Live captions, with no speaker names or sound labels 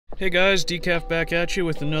Hey guys, Decaf back at you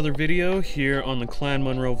with another video here on the Clan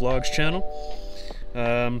Monroe Vlogs channel.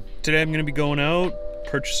 Today I'm going to be going out,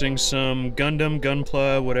 purchasing some Gundam,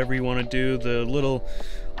 Gunpla, whatever you want to do, the little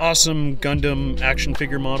awesome Gundam action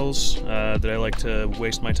figure models that I like to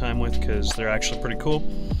waste my time with because they're actually pretty cool.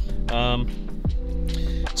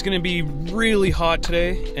 It's going to be really hot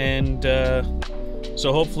today, and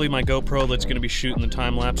so hopefully my GoPro that's going to be shooting the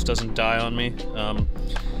time-lapse doesn't die on me.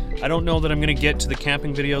 I don't know that I'm going to get to the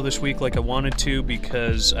camping video this week like I wanted to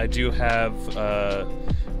because I do have a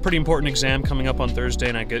pretty important exam coming up on Thursday,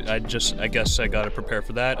 and I guess I got to prepare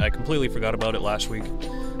for that. I completely forgot about it last week.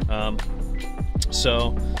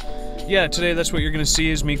 So yeah, today that's what you're going to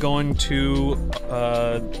see is me going to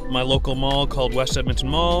my local mall called West Edmonton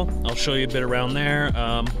Mall. I'll show you a bit around there,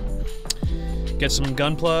 get some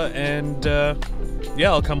Gunpla, and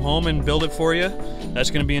yeah, I'll come home and build it for you.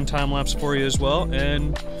 That's going to be in time-lapse for you as well,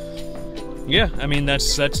 and yeah, I mean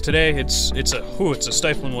that's today. It's a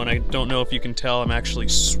stifling one. I don't know if you can tell. I'm actually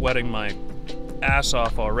sweating my ass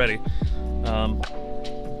off already. And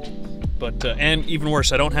even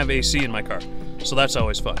worse, I don't have AC in my car, so that's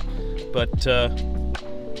always fun. But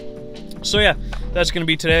so yeah, that's gonna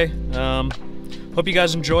be today. Hope you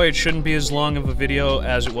guys enjoy. It shouldn't be as long of a video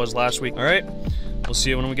as it was last week. All right, we'll see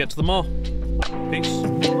you when we get to the mall. Peace.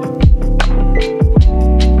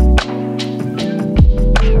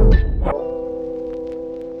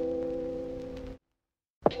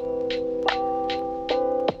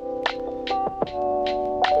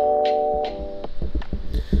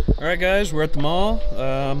 Alright guys, we're at the mall.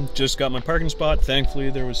 Just got my parking spot. Thankfully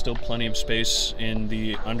there was still plenty of space in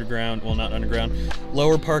the underground, well not underground,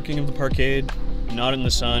 lower parking of the parkade, not in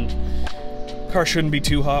the sun. Car shouldn't be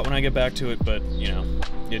too hot when I get back to it, but you know,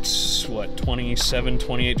 it's what, 27,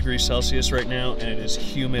 28 degrees Celsius right now, and it is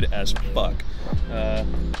humid as fuck.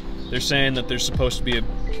 They're saying that there's supposed to be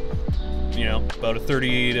about a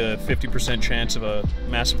 30 to 50% chance of a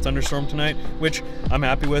massive thunderstorm tonight, which I'm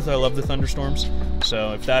happy with. I love the thunderstorms.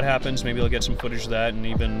 So if that happens, maybe I'll get some footage of that and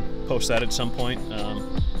even post that at some point.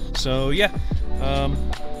 So yeah,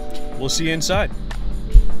 we'll see you inside.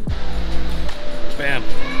 Bam,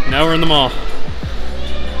 now we're in the mall.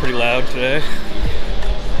 Pretty loud today.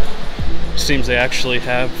 Seems they actually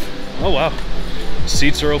have, oh wow,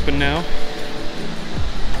 seats are open now.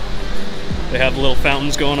 They have little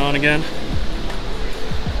fountains going on again.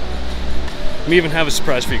 We even have a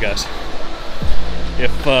surprise for you guys.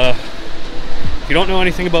 If you don't know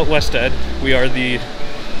anything about West Ed, we are the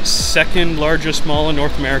second largest mall in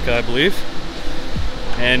North America, I believe.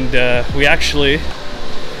 And we actually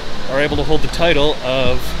are able to hold the title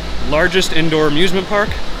of largest indoor amusement park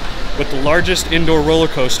with the largest indoor roller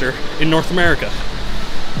coaster in North America,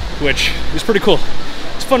 which is pretty cool.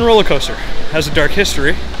 It's a fun roller coaster. It has a dark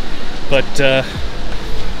history, but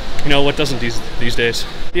you know what doesn't these days?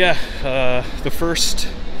 Yeah, the first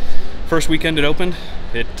weekend it opened,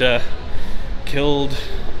 it killed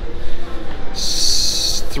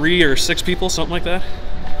 3 or 6 people, something like that.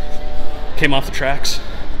 Came off the tracks.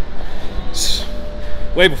 It's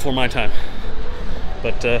way before my time,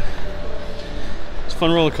 but it's a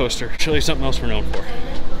fun roller coaster. I'll show you something else we're known for.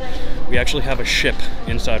 We actually have a ship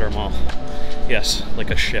inside our mall. Yes, like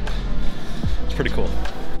a ship. It's pretty cool.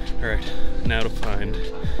 All right, now to find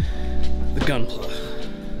the Gunpla.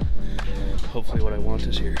 Hopefully what I want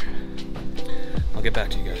is here. I'll get back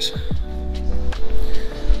to you guys.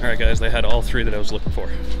 Alright guys, they had all 3 that I was looking for.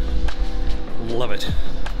 Love it.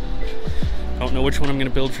 Don't know which one I'm going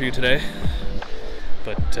to build for you today,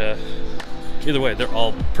 but either way, they're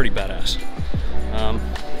all pretty badass.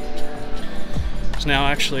 So now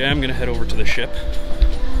actually I'm going to head over to the ship,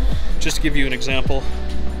 just to give you an example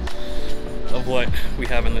of what we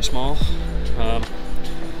have in this mall.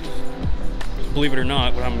 Believe it or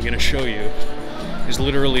not, what I'm going to show you is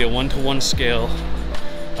literally a 1-to-1 scale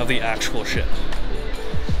of the actual ship.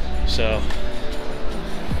 So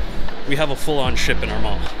we have a full-on ship in our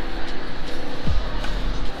mall.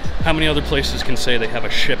 How many other places can say they have a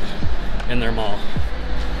ship in their mall?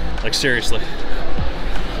 Like seriously.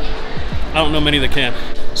 I don't know many that can.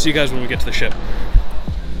 See you guys when we get to the ship.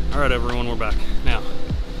 Alright everyone, we're back. Now,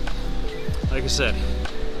 like I said,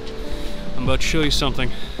 I'm about to show you something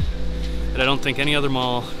that I don't think any other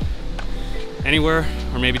mall anywhere,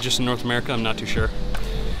 or maybe just in North America, I'm not too sure,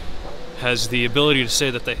 has the ability to say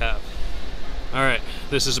that they have. Alright,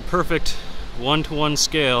 this is a perfect 1-to-1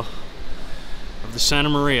 scale of the Santa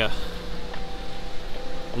Maria.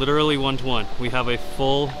 Literally 1-to-1. We have a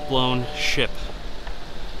full-blown ship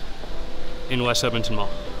in West Edmonton Mall.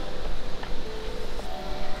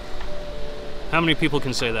 How many people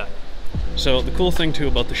can say that? So the cool thing too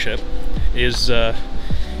about the ship is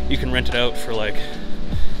You can rent it out for like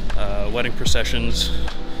wedding processions,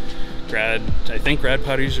 grad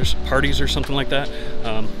parties or something like that.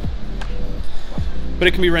 But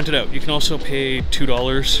it can be rented out. You can also pay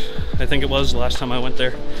 $2, I think it was the last time I went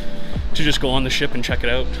there, to just go on the ship and check it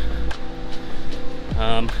out.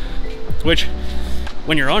 Which,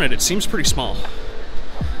 when you're on it, it seems pretty small.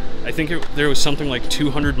 I think there was something like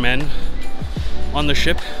 200 men on the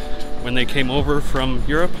ship when they came over from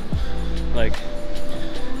Europe. Like,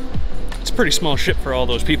 it's a pretty small ship for all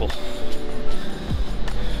those people.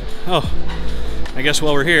 Oh, I guess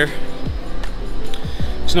while we're here,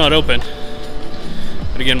 it's not open.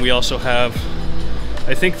 But again, we also have,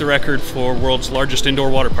 I think, the record for world's largest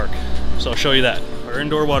indoor water park. So I'll show you that, our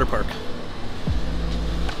indoor water park.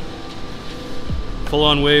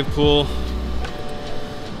 Full-on wave pool.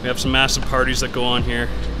 We have some massive parties that go on here.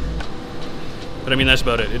 But I mean, that's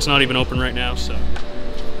about it. It's not even open right now, so.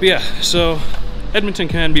 But yeah, so Edmonton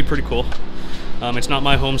can be pretty cool. It's not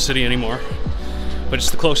my home city anymore, but it's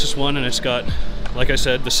the closest one, and it's got, like I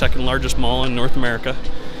said, the second largest mall in North America.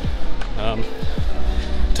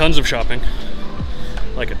 Tons of shopping,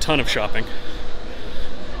 like a ton of shopping.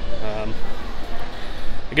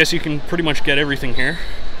 I guess you can pretty much get everything here.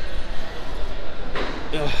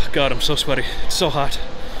 Oh God, I'm so sweaty. It's so hot.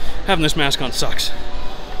 Having this mask on sucks.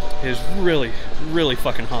 It is really, really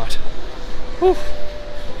fucking hot. Whew.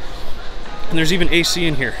 And there's even AC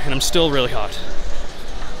in here, and I'm still really hot.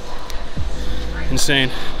 Insane.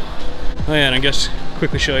 Oh yeah, and I guess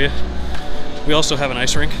quickly show you, we also have an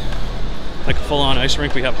ice rink, like a full-on ice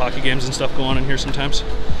rink. We have hockey games and stuff go on in here sometimes.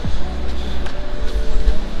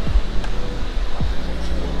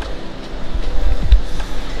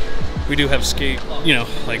 We do have skate, you know,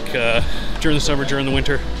 like during the summer, during the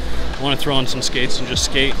winter, I want to throw on some skates and just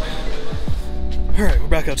skate. All right, we're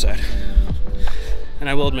back outside. And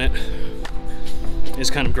I will admit, it's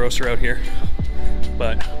kind of grosser out here,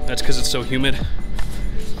 but that's because it's so humid.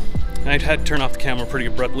 I had to turn off the camera pretty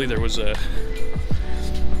abruptly. There was a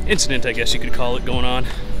incident, I guess you could call it, going on.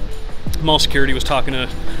 Mall security was talking to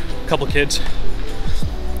a couple kids.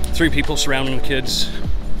 3 people surrounding the kids.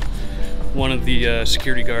 One of the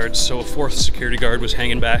security guards, so a 4th security guard was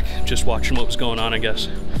hanging back, just watching what was going on, I guess.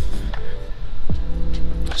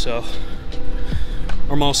 So,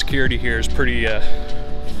 our mall security here is pretty,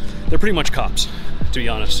 they're pretty much cops, to be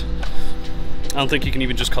honest. I don't think you can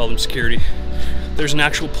even just call them security. There's an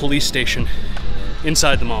actual police station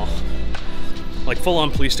inside the mall. Like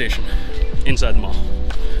full-on police station inside the mall.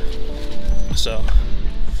 So,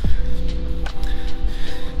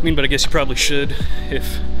 I mean, but I guess you probably should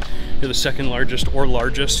if you're the second largest, or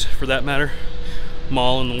largest for that matter,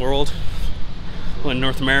 mall in the world, well, in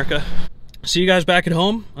North America. See you guys back at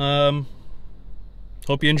home.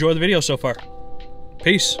 Hope you enjoy the video so far.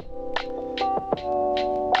 Peace.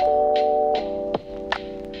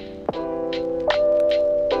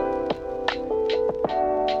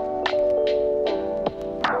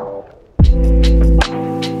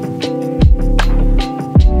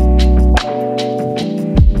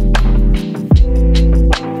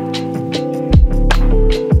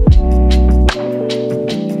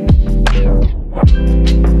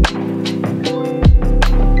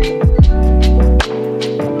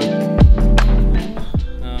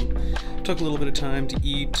 Took a little bit of time to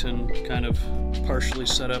eat and kind of partially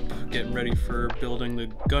set up, getting ready for building the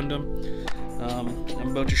Gundam.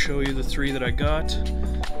 I'm about to show you the 3 that I got,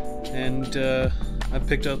 and I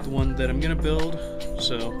picked out the one that I'm gonna build,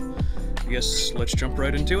 so I guess let's jump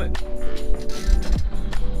right into it.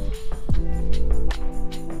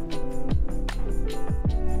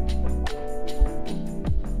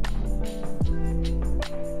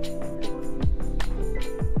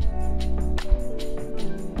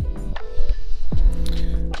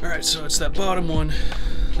 Alright, so it's that bottom one,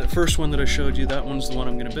 that first one that I showed you, that one's the one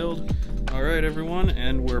I'm going to build. Alright everyone,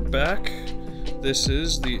 and we're back. This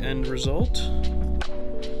is the end result.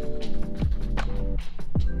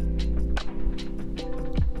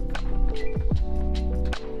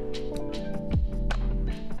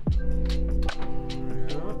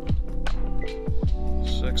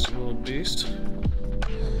 Sexy little beast.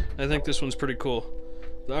 I think this one's pretty cool.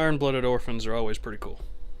 The iron-blooded orphans are always pretty cool.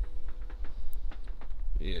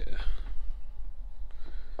 Yeah.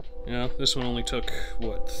 Yeah, this one only took,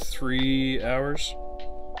 what, 3 hours?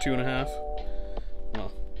 2.5?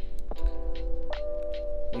 Well,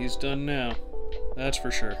 he's done now. That's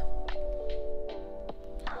for sure.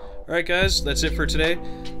 Alright guys, that's it for today.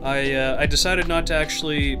 I decided not to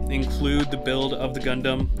actually include the build of the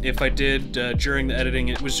Gundam. If I did during the editing,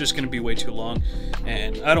 it was just going to be way too long,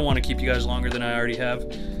 and I don't want to keep you guys longer than I already have.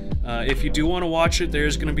 If you do want to watch it,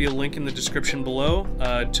 there's going to be a link in the description below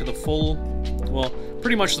to the full, well,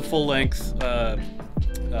 pretty much the full length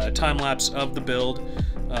time lapse of the build.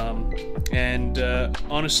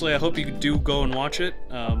 Honestly, I hope you do go and watch it.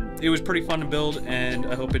 It was pretty fun to build, and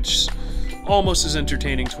I hope it's almost as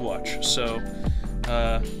entertaining to watch. So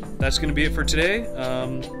that's going to be it for today.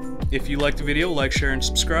 If you like the video, like, share, and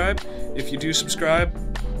subscribe. If you do subscribe,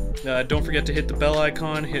 don't forget to hit the bell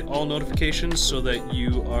icon, hit all notifications so that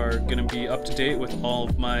you are going to be up to date with all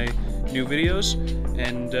of my new videos.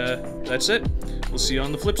 And that's it. We'll see you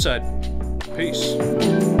on the flip side. Peace.